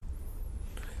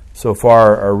so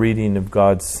far our reading of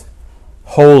God's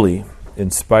holy,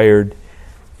 inspired,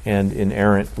 and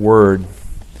inerrant Word.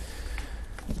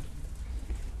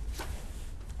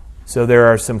 So there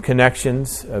are some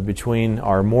connections between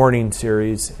our morning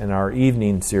series and our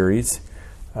evening series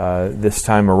this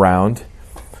time around.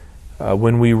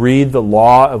 When we read the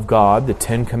law of God, the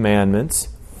Ten Commandments,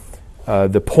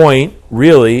 the point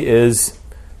really is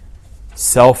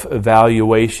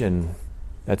self-evaluation.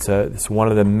 It's one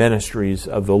of the ministries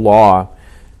of the law,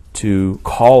 to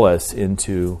call us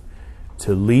into,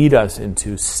 to lead us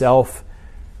into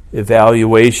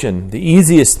self-evaluation. The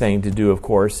easiest thing to do, of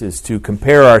course, is to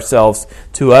compare ourselves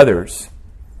to others.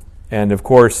 And of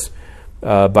course,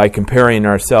 by comparing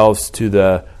ourselves to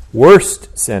the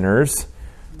worst sinners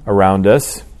around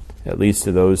us, at least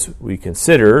to those we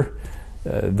consider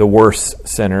the worst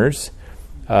sinners,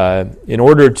 in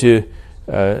order to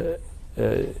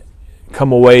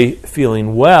come away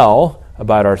feeling well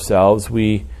about ourselves,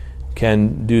 we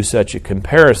can do such a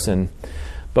comparison.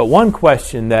 But one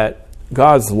question that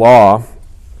God's law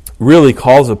really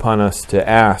calls upon us to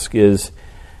ask is,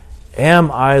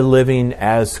 am I living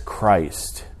as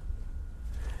Christ?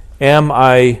 Am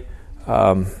I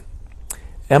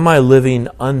living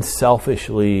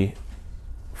unselfishly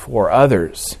for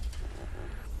others?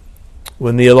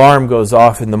 When the alarm goes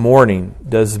off in the morning,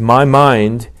 does my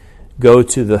mind go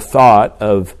to the thought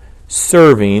of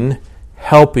serving,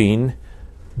 helping,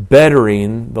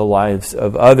 bettering the lives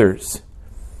of others?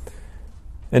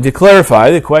 And to clarify,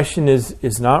 the question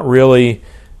is not really,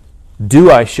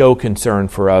 do I show concern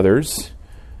for others?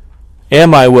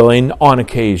 Am I willing, on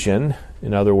occasion,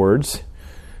 in other words,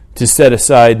 to set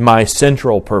aside my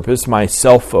central purpose, my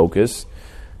self-focus,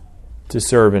 to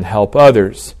serve and help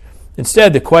others?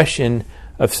 Instead, the question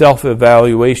of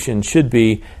self-evaluation should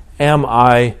be, am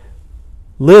I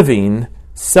living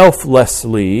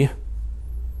selflessly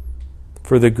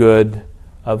for the good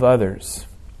of others?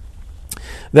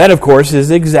 That, of course,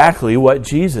 is exactly what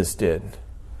Jesus did.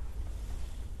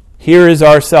 Here is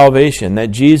our salvation, that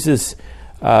Jesus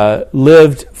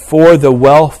lived for the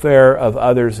welfare of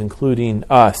others, including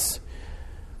us.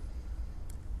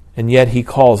 And yet he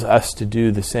calls us to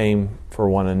do the same for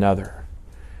one another.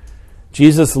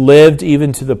 Jesus lived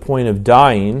even to the point of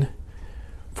dying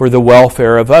for the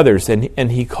welfare of others,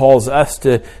 and he calls us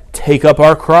to take up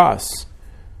our cross.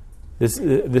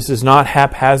 This is not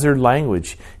haphazard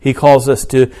language. He calls us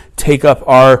to take up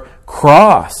our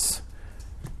cross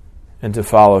and to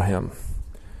follow him.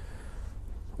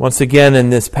 Once again,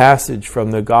 in this passage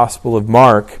from the Gospel of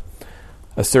Mark,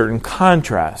 a certain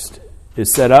contrast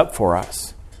is set up for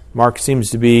us. Mark seems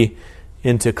to be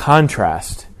into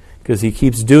contrast because he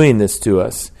keeps doing this to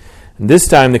us. And this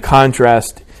time the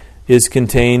contrast is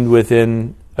contained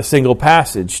within a single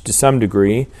passage to some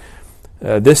degree.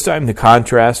 This time the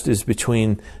contrast is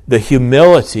between the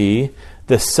humility,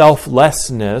 the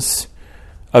selflessness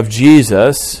of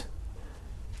Jesus,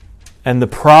 and the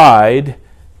pride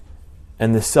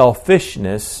and the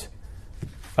selfishness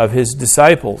of his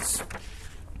disciples.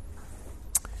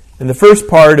 And the first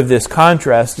part of this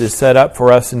contrast is set up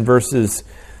for us in verses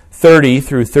 30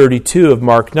 through 32 of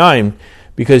Mark 9,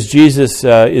 because Jesus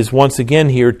is once again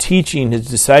here teaching his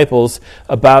disciples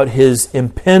about his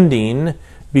impending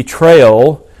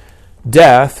betrayal,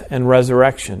 death, and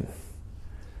resurrection.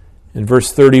 In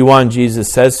verse 31, Jesus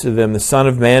says to them, "The Son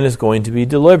of Man is going to be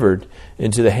delivered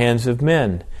into the hands of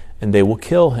men, and they will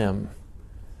kill him.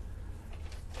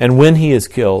 And when he is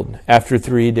killed, after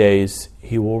 3 days,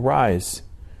 he will rise."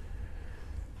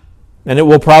 And it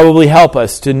will probably help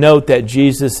us to note that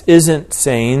Jesus isn't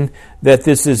saying that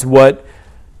this is what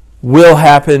will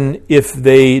happen if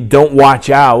they don't watch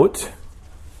out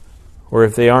or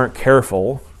if they aren't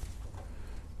careful.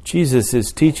 Jesus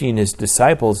is teaching his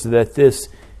disciples that this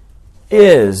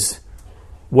is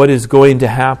what is going to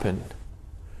happen.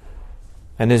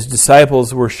 And his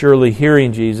disciples were surely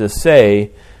hearing Jesus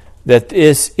say that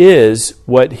this is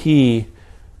what he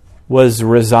was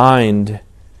resigned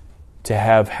to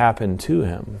have happen to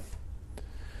him.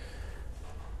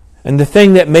 And the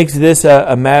thing that makes this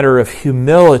a matter of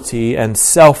humility and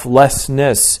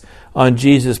selflessness on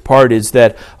Jesus' part is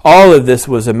that all of this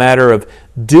was a matter of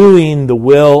doing the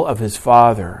will of his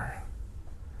Father.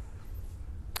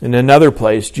 In another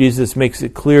place, Jesus makes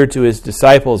it clear to his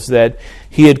disciples that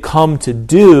he had come to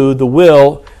do the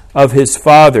will of his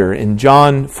Father. In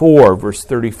John 4, verse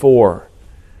 34,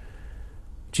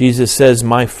 Jesus says,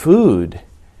 "My food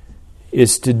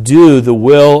is to do the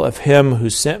will of him who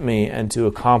sent me and to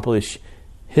accomplish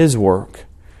his work."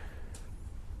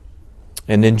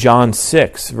 And in John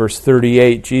 6, verse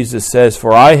 38, Jesus says,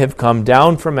 "For I have come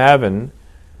down from heaven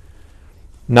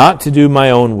not to do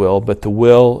my own will, but the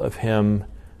will of him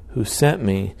who sent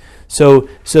me. So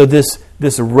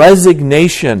this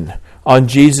resignation on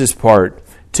Jesus' part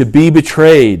to be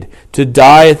betrayed, to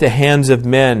die at the hands of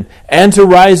men, and to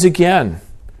rise again.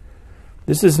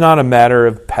 This is not a matter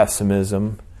of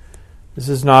pessimism. This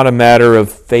is not a matter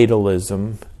of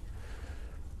fatalism.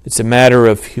 It's a matter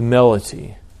of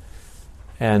humility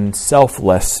and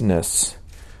selflessness.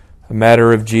 A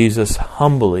matter of Jesus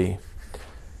humbly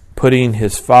putting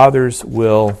his Father's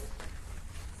will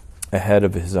ahead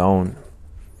of his own.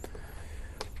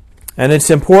 And it's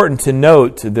important to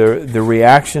note the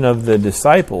reaction of the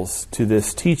disciples to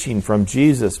this teaching from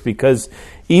Jesus, because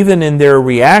even in their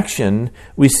reaction,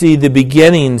 we see the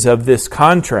beginnings of this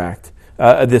contrast.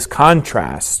 The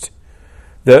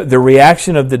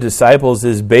reaction of the disciples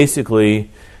is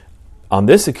basically, on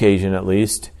this occasion at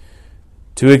least,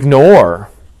 to ignore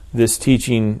this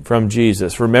teaching from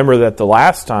Jesus. Remember that the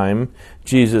last time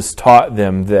Jesus taught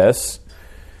them this,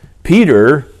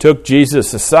 Peter took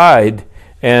Jesus aside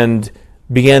and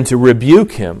began to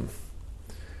rebuke him.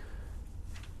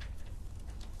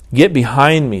 "Get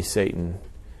behind me, Satan,"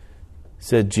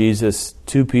 said Jesus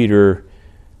to Peter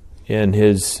in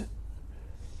his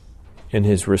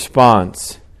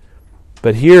response.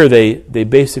 But here they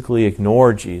basically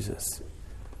ignore Jesus.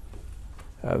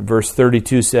 Verse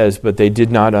 32 says, "But they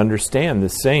did not understand the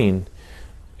saying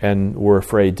and were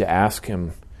afraid to ask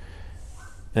him."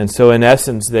 And so in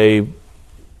essence, they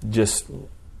just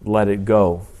let it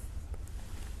go.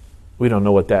 We don't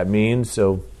know what that means,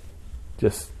 so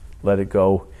just let it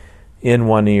go in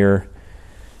one ear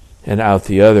and out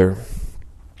the other.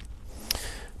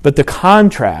 But the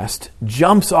contrast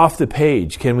jumps off the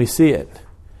page. Can we see it?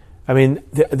 I mean,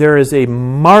 there is a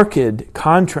marked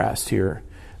contrast here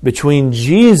between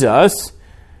Jesus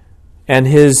and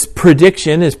his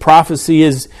prediction, his prophecy,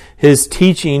 his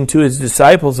teaching to his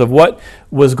disciples of what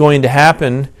was going to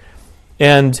happen,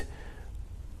 and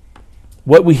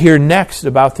what we hear next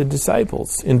about the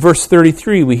disciples. In verse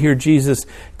 33, we hear Jesus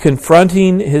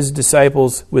confronting his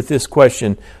disciples with this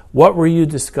question: "What were you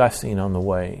discussing on the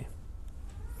way?"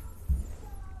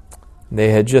 They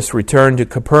had just returned to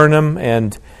Capernaum,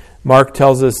 and Mark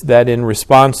tells us that in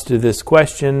response to this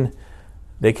question,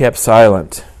 they kept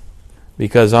silent,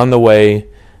 because on the way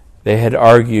they had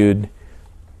argued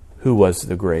who was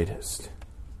the greatest.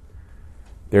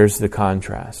 There's the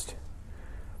contrast.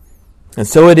 And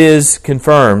so it is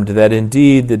confirmed that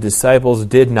indeed the disciples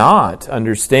did not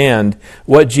understand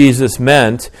what Jesus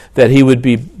meant, that he would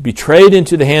be betrayed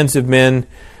into the hands of men,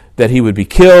 that he would be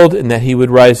killed, and that he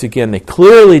would rise again. They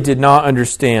clearly did not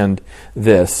understand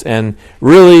this, and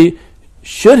really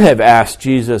should have asked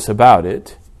Jesus about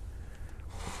it,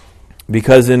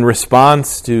 because in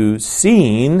response to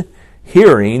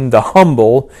hearing the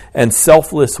humble and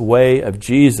selfless way of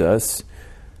Jesus,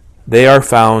 they are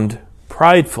found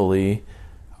pridefully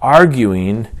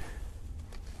arguing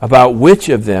about which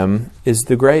of them is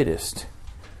the greatest,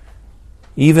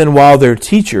 even while their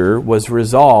teacher was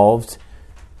resolved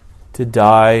to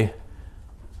die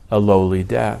a lowly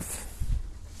death.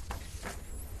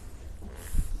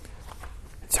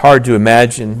 It's hard to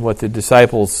imagine what the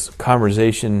disciples'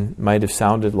 conversation might have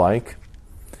sounded like.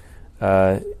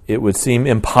 It would seem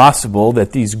impossible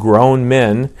that these grown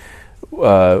men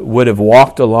would have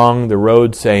walked along the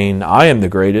road saying, "I am the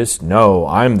greatest. No,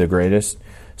 I'm the greatest.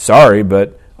 Sorry,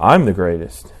 but I'm the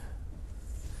greatest."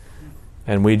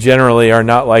 And we generally are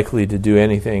not likely to do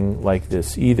anything like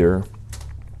this either.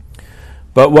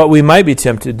 But what we might be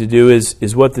tempted to do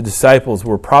is what the disciples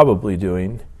were probably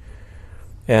doing.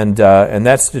 And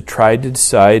that's to try to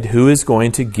decide who is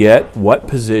going to get what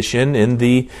position in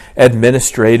the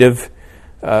administrative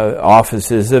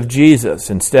offices of Jesus.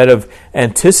 Instead of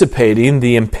anticipating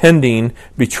the impending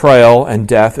betrayal and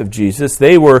death of Jesus,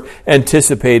 they were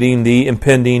anticipating the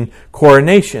impending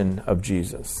coronation of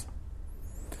Jesus.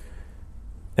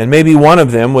 And maybe one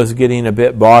of them was getting a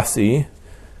bit bossy,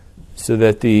 so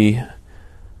that the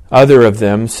other of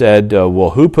them said,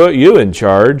 "Well, who put you in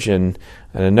charge?" And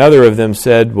another of them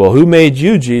said, "Well, who made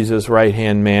you Jesus'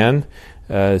 right-hand man?"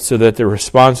 So that the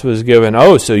response was given,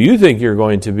 "Oh, so you think you're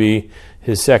going to be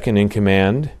his second in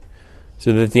command?"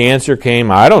 So that the answer came,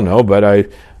 "I don't know, but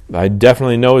I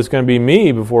definitely know it's going to be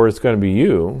me before it's going to be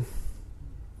you."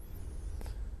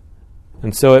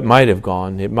 And so it might have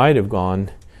gone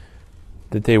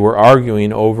that they were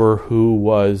arguing over who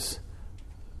was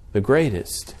the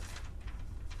greatest.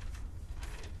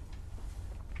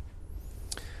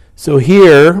 So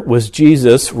here was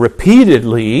Jesus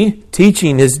repeatedly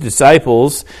teaching his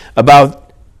disciples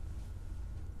about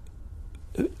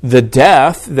the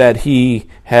death that he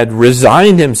had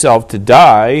resigned himself to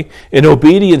die in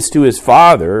obedience to his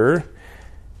Father.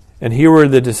 And here were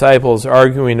the disciples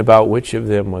arguing about which of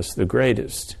them was the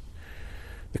greatest.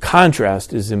 The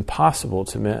contrast is impossible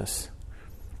to miss.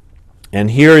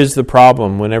 And here is the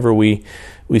problem whenever we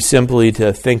simply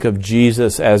to think of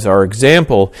Jesus as our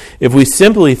example. If we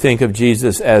simply think of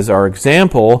Jesus as our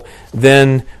example,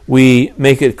 then we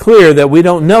make it clear that we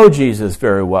don't know Jesus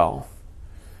very well.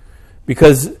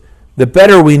 Because the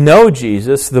better we know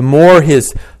Jesus, the more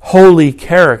his holy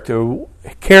character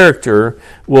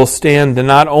will stand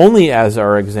not only as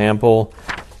our example,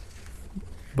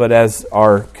 but as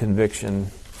our conviction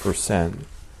for sin.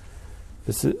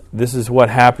 This is what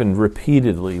happened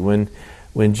repeatedly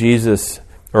when Jesus,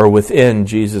 or within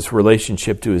Jesus'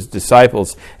 relationship to his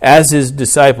disciples. As his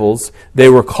disciples, they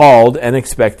were called and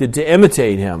expected to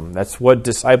imitate him. That's what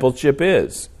discipleship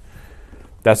is.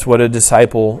 That's what a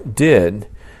disciple did.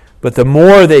 But the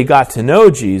more they got to know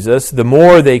Jesus, the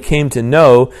more they came to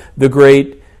know the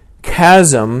great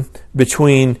chasm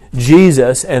between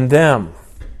Jesus and them.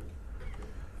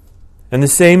 And the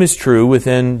same is true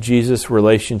within Jesus'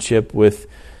 relationship with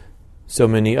so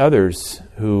many others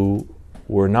who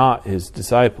were not his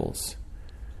disciples.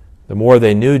 The more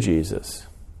they knew Jesus,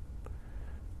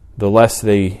 the less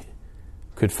they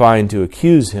could find to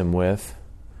accuse him with,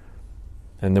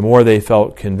 and the more they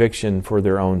felt conviction for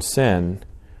their own sin,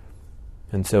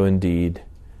 and so indeed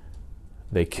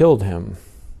they killed him.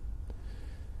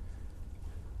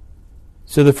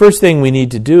 So the first thing we need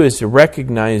to do is to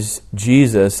recognize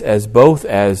Jesus as both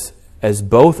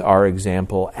our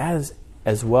example as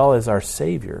well as our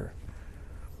Savior.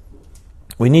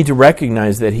 We need to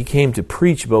recognize that he came to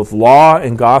preach both law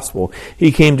and gospel.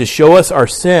 He came to show us our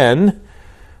sin,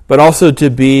 but also to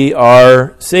be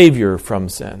our Savior from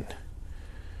sin.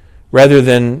 Rather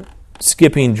than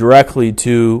skipping directly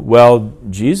to, well,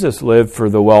 Jesus lived for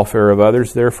the welfare of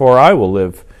others, therefore I will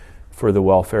live for the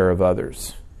welfare of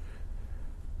others.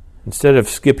 Instead of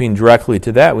skipping directly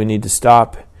to that, we need to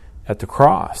stop at the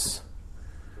cross,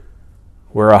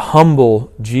 where a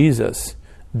humble Jesus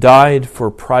died for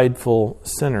prideful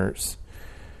sinners,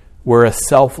 where a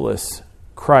selfless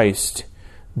Christ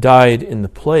died in the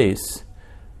place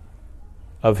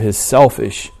of his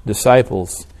selfish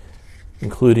disciples,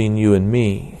 including you and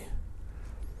me.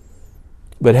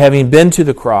 But having been to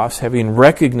the cross, having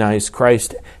recognized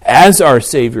Christ as our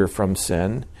Savior from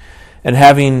sin, and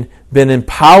having been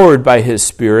empowered by his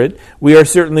Spirit, we are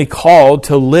certainly called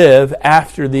to live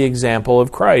after the example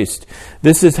of Christ.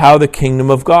 This is how the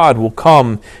kingdom of God will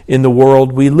come in the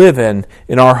world we live in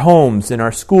our homes, in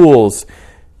our schools,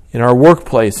 in our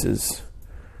workplaces.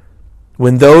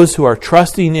 When those who are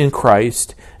trusting in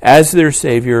Christ as their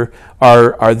Savior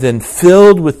are then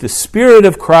filled with the Spirit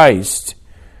of Christ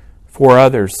for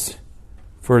others,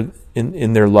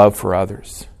 in their love for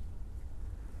others.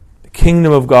 The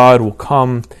kingdom of God will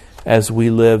come as we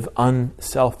live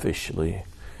unselfishly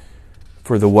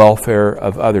for the welfare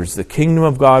of others. The kingdom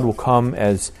of God will come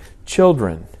as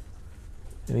children.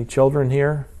 Any children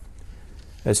here?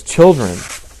 As children,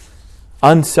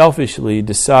 unselfishly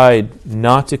decide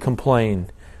not to complain,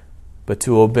 but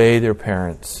to obey their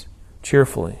parents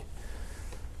cheerfully.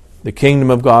 The kingdom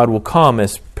of God will come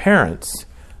as parents.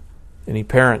 Any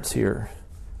parents here?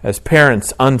 As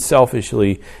parents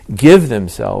unselfishly give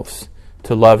themselves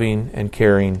to loving and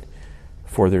caring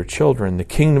for their children. The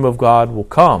kingdom of God will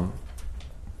come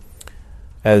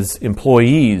as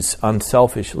employees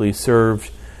unselfishly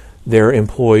serve their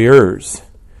employers,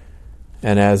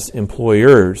 and as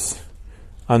employers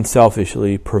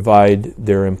unselfishly provide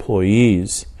their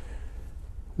employees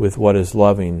with what is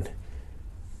loving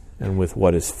and with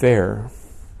what is fair.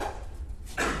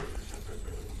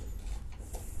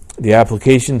 The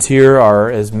applications here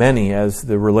are as many as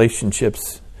the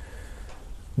relationships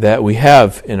that we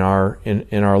have in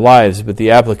our lives, but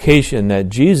the application that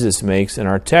Jesus makes in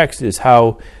our text is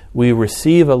how we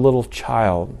receive a little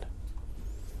child.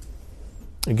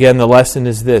 Again, the lesson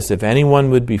is this: if anyone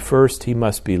would be first, he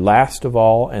must be last of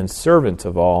all and servant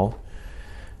of all.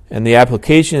 And the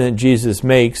application that Jesus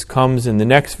makes comes in the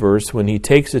next verse when he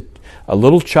takes a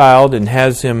little child and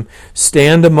has him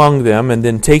stand among them, and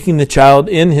then taking the child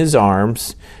in his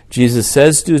arms, Jesus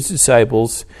says to his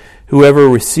disciples, "Whoever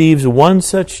receives one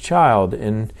such child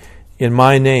in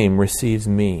my name receives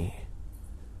me.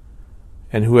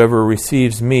 And whoever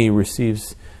receives me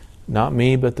receives not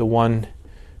me, but the one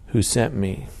who sent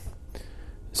me."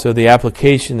 So the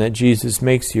application that Jesus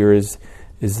makes here is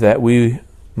that we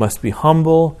must be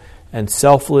humble and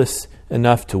selfless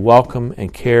enough to welcome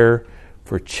and care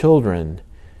for children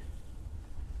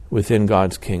within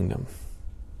God's kingdom.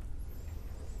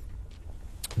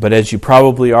 But as you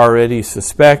probably already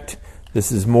suspect,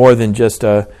 this is more than just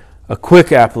a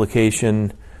quick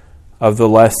application of the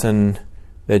lesson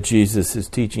that Jesus is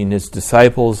teaching his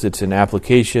disciples. It's an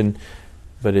application,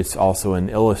 but it's also an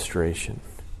illustration.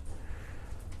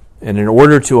 And in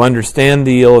order to understand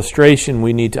the illustration,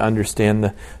 we need to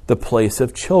understand the place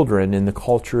of children in the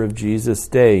culture of Jesus'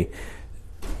 day.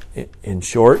 In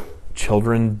short,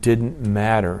 children didn't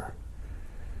matter.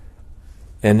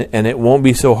 And it won't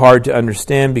be so hard to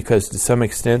understand because to some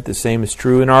extent the same is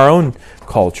true in our own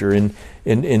culture.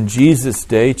 In Jesus'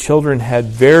 day, children had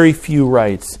very few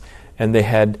rights and they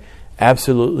had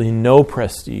absolutely no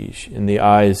prestige in the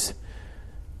eyes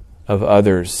of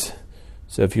others.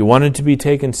 So if you wanted to be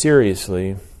taken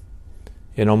seriously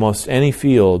in almost any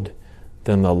field,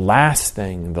 then the last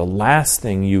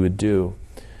thing you would do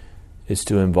is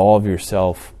to involve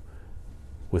yourself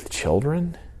with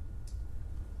children.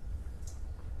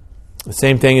 The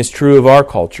same thing is true of our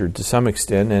culture to some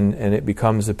extent, and it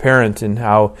becomes apparent in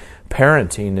how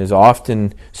parenting is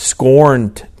often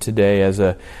scorned today as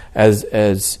a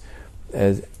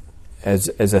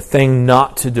thing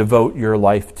not to devote your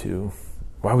life to.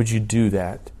 Why would you do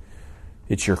that?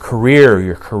 It's your career.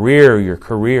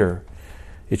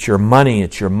 It's your money,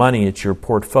 it's your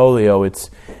portfolio,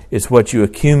 it's what you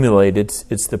accumulate,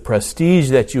 it's the prestige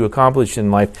that you accomplish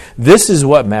in life. This is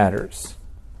what matters.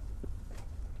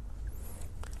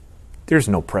 There's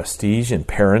no prestige in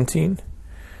parenting.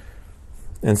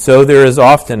 And so there is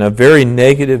often a very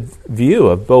negative view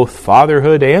of both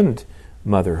fatherhood and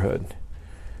motherhood.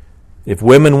 If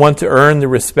women want to earn the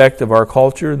respect of our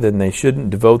culture, then they shouldn't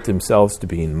devote themselves to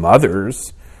being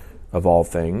mothers of all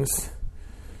things.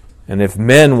 And if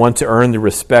men want to earn the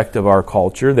respect of our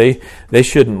culture, they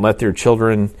shouldn't let their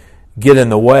children get in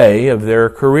the way of their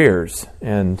careers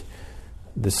and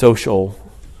the social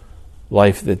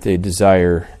life that they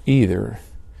desire either.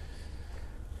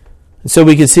 And so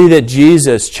we can see that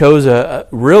Jesus chose a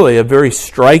very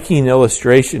striking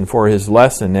illustration for his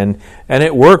lesson, and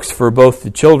it works for both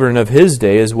the children of his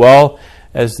day as well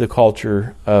as the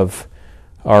culture of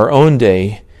our own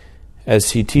day.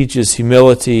 As he teaches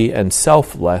humility and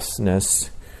selflessness,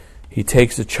 he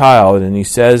takes a child and he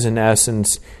says, in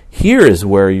essence, here is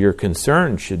where your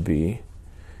concern should be.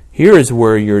 Here is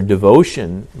where your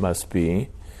devotion must be.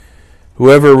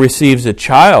 Whoever receives a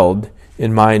child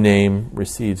in my name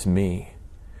receives me.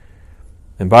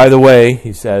 And by the way,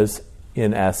 he says,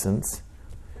 in essence,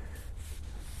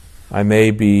 I may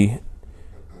be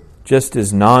just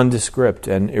as nondescript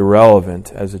and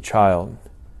irrelevant as a child.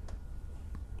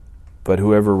 But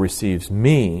whoever receives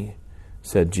me,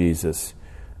 said Jesus,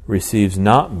 receives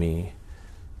not me,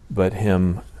 but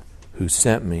him who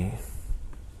sent me.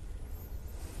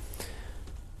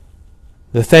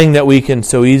 The thing that we can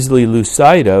so easily lose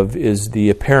sight of is the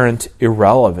apparent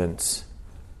irrelevance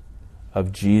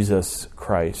of Jesus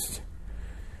Christ.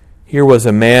 Here was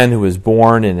a man who was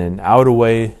born in an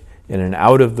out-of-the-way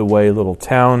little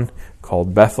town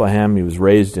called Bethlehem. He was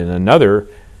raised in another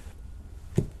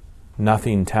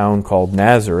nothing town called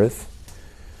Nazareth.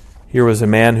 Here was a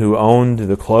man who owned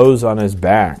the clothes on his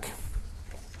back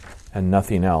and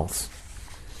nothing else.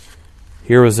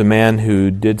 Here was a man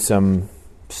who did some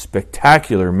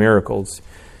spectacular miracles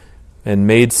and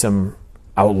made some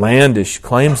outlandish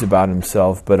claims about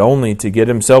himself, but only to get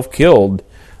himself killed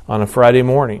on a Friday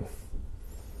morning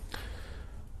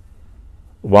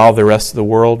while the rest of the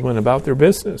world went about their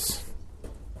business.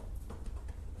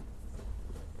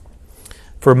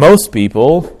 For most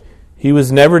people, he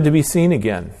was never to be seen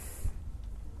again.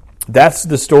 That's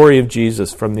the story of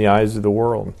Jesus from the eyes of the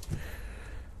world.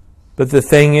 But the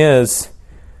thing is,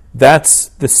 that's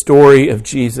the story of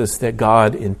Jesus that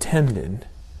God intended.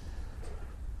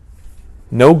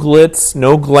 No glitz,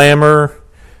 no glamour,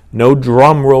 no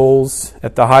drum rolls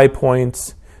at the high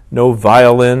points, no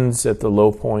violins at the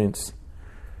low points.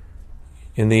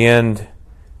 In the end,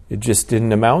 it just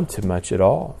didn't amount to much at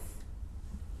all.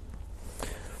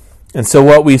 And so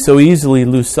what we so easily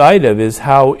lose sight of is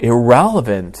how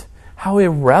irrelevant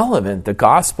the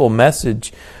gospel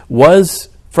message was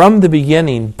from the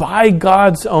beginning by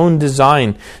God's own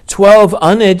design. 12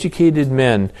 uneducated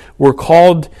men were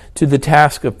called to the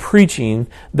task of preaching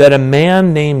that a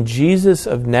man named Jesus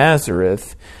of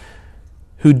Nazareth,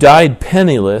 who died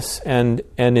penniless and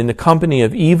in the company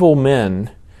of evil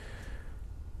men,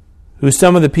 who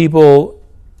some of the people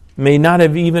may not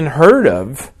have even heard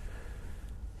of,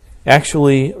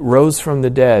 actually rose from the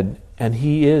dead, and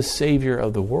he is Savior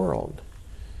of the world.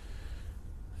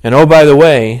 And oh, by the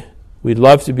way, we'd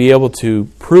love to be able to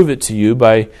prove it to you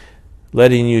by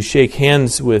letting you shake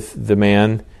hands with the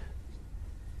man,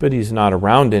 but he's not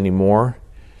around anymore.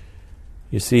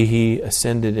 You see, he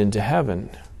ascended into heaven.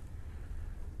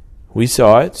 We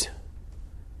saw it.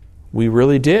 We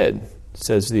really did,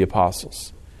 says the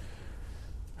apostles.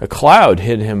 A cloud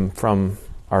hid him from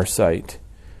our sight.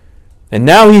 And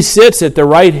now he sits at the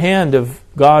right hand of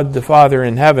God the Father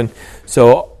in heaven.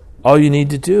 So all you need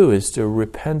to do is to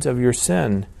repent of your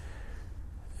sin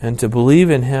and to believe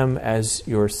in him as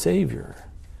your Savior.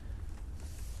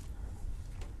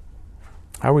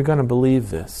 How are we going to believe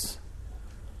this?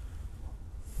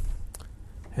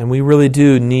 And we really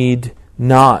do need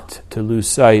not to lose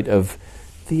sight of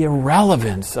the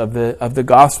irrelevance of the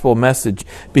gospel message,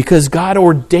 because God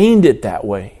ordained it that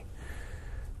way.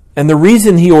 And the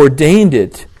reason he ordained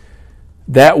it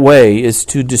that way is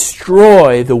to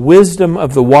destroy the wisdom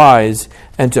of the wise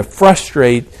and to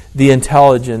frustrate the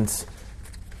intelligence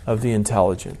of the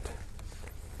intelligent.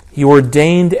 He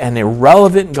ordained an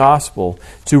irrelevant gospel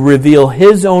to reveal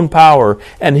his own power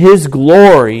and his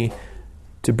glory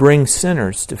to bring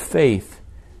sinners to faith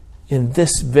in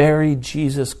this very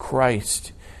Jesus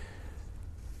Christ.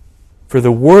 For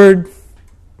the word,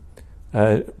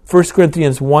 1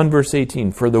 Corinthians 1 verse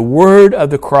 18, for the word of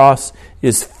the cross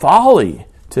is folly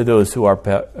to those who are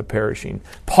perishing.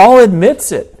 Paul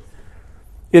admits it.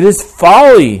 It is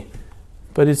folly,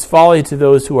 but it's folly to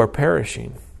those who are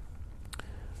perishing.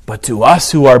 But to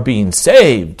us who are being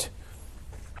saved,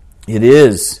 it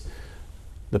is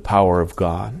the power of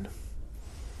God.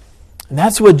 And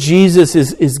that's what Jesus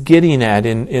is getting at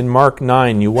in Mark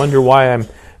 9. You wonder why I'm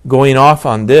going off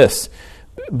on this.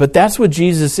 But that's what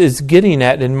Jesus is getting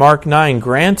at in Mark 9,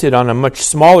 granted on a much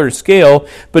smaller scale.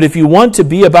 But if you want to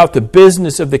be about the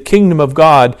business of the kingdom of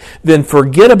God, then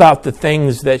forget about the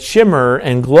things that shimmer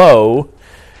and glow.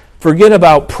 Forget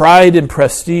about pride and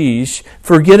prestige.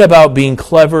 Forget about being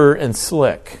clever and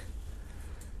slick.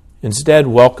 Instead,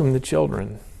 welcome the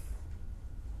children.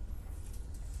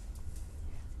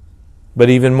 But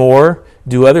even more,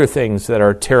 do other things that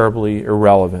are terribly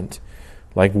irrelevant,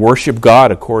 like worship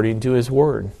God according to his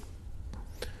word.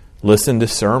 Listen to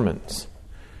sermons.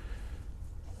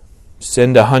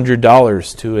 Send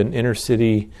 $100 to an inner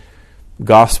city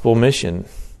gospel mission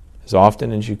as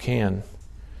often as you can.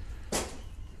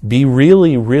 Be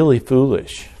really, really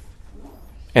foolish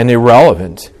and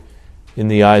irrelevant in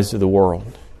the eyes of the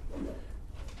world.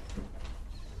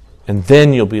 And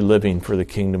then you'll be living for the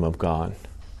kingdom of God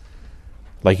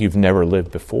like you've never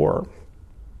lived before.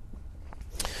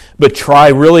 But try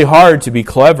really hard to be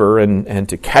clever and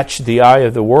to catch the eye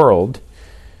of the world,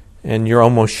 and you're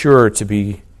almost sure to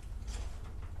be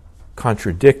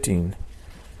contradicting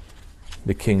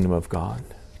the kingdom of God.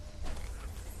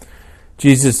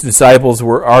 Jesus' disciples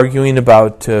were arguing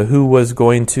about who was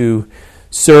going to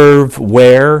serve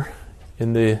where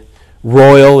in the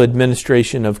royal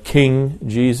administration of King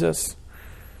Jesus.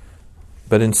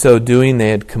 But in so doing,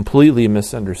 they had completely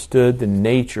misunderstood the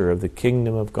nature of the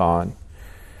kingdom of God.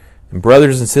 And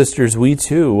brothers and sisters, we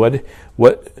too,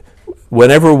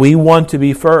 whenever we want to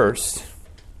be first,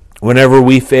 whenever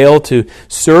we fail to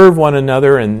serve one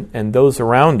another and those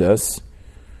around us,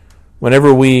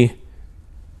 whenever we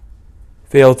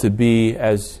fail to be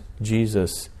as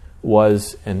Jesus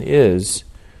was and is,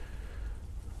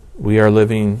 we are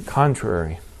living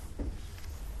contrary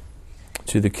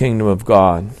to the kingdom of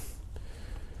God.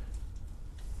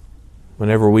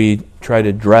 Whenever we try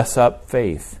to dress up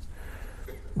faith,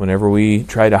 whenever we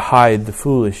try to hide the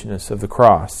foolishness of the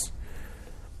cross,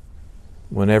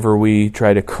 whenever we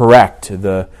try to correct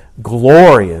the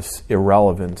glorious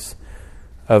irrelevance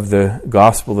of the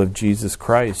gospel of Jesus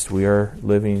Christ, we are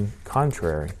living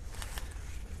contrary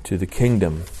to the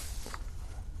kingdom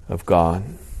of God.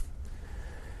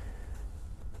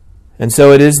 And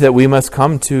so it is that we must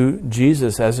come to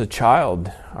Jesus as a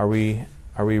child. Are we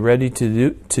ready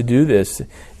to do this?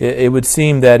 It would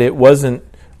seem that it wasn't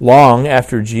long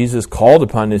after Jesus called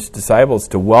upon his disciples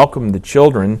to welcome the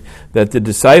children that the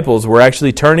disciples were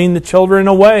actually turning the children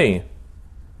away.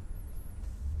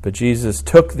 But Jesus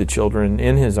took the children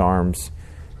in his arms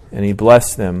and he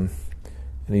blessed them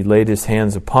and he laid his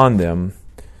hands upon them.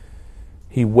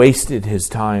 He wasted his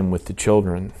time with the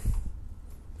children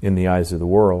in the eyes of the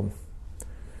world.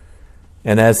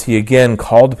 And as he again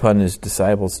called upon his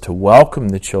disciples to welcome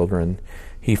the children,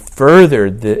 he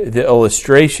furthered the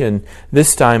illustration,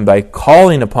 this time by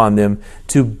calling upon them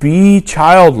to be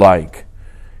childlike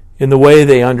in the way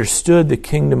they understood the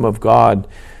kingdom of God.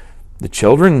 The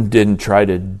children didn't try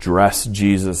to dress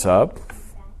Jesus up.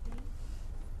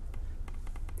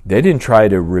 They didn't try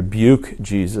to rebuke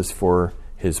Jesus for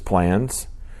his plans.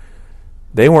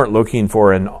 They weren't looking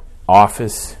for an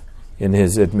office in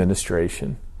his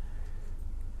administration.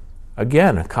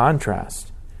 Again, a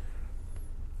contrast.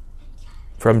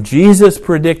 From Jesus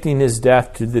predicting his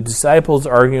death to the disciples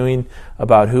arguing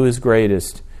about who is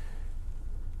greatest,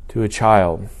 to a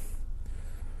child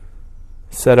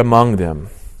set among them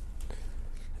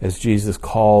as Jesus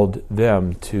called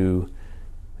them to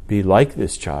be like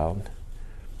this child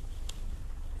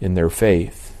in their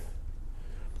faith.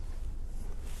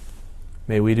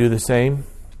 May we do the same.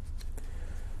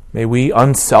 May we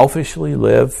unselfishly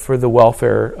live for the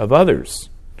welfare of others.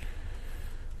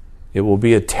 It will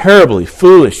be a terribly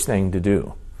foolish thing to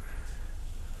do.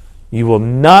 You will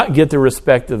not get the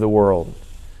respect of the world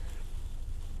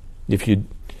if you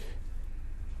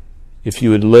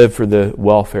would live for the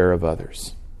welfare of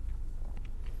others.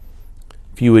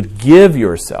 If you would give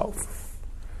yourself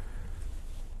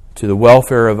to the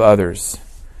welfare of others,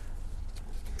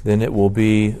 then it will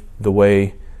be the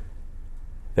way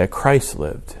that Christ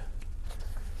lived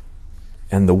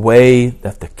and the way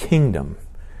that the kingdom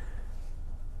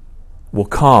will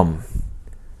come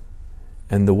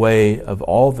and the way of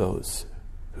all those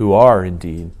who are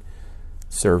indeed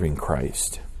serving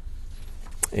Christ.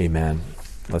 Amen.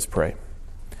 Let's pray.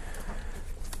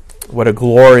 What a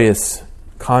glorious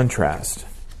contrast.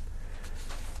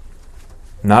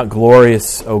 Not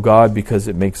glorious, O God, because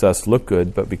it makes us look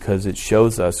good, but because it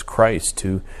shows us Christ,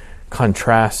 to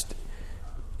contrast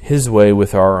his way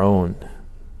with our own.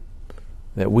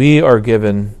 That we are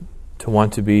given to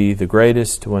want to be the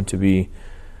greatest, to want to be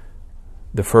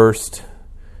the first,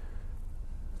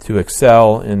 to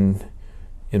excel in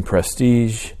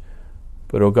prestige.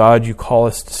 But, O God, you call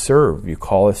us to serve. You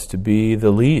call us to be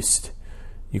the least.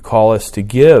 You call us to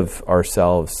give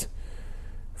ourselves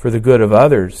for the good of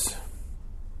others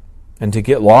and to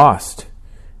get lost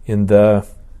in the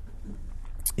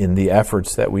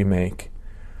efforts that we make.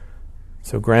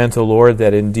 So grant, O Lord,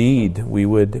 that indeed we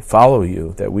would follow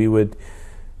you, that we would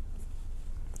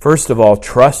first of all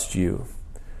trust you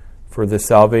for the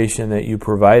salvation that you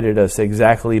provided us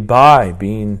exactly by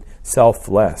being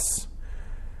selfless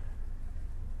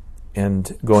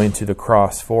and going to the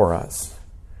cross for us.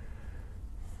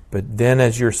 But then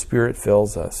as your Spirit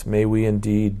fills us, may we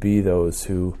indeed be those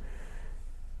who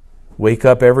wake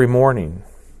up every morning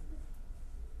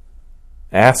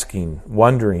asking,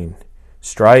 wondering,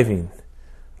 striving,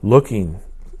 looking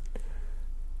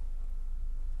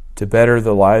to better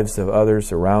the lives of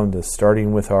others around us,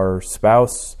 starting with our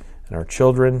spouse and our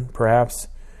children, perhaps,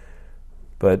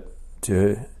 but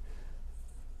to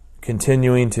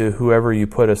continuing to whoever you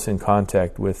put us in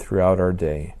contact with throughout our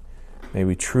day. May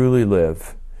we truly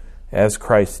live as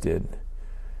Christ did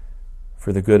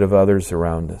for the good of others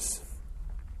around us.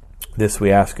 This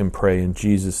we ask and pray in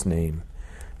Jesus' name.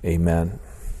 Amen.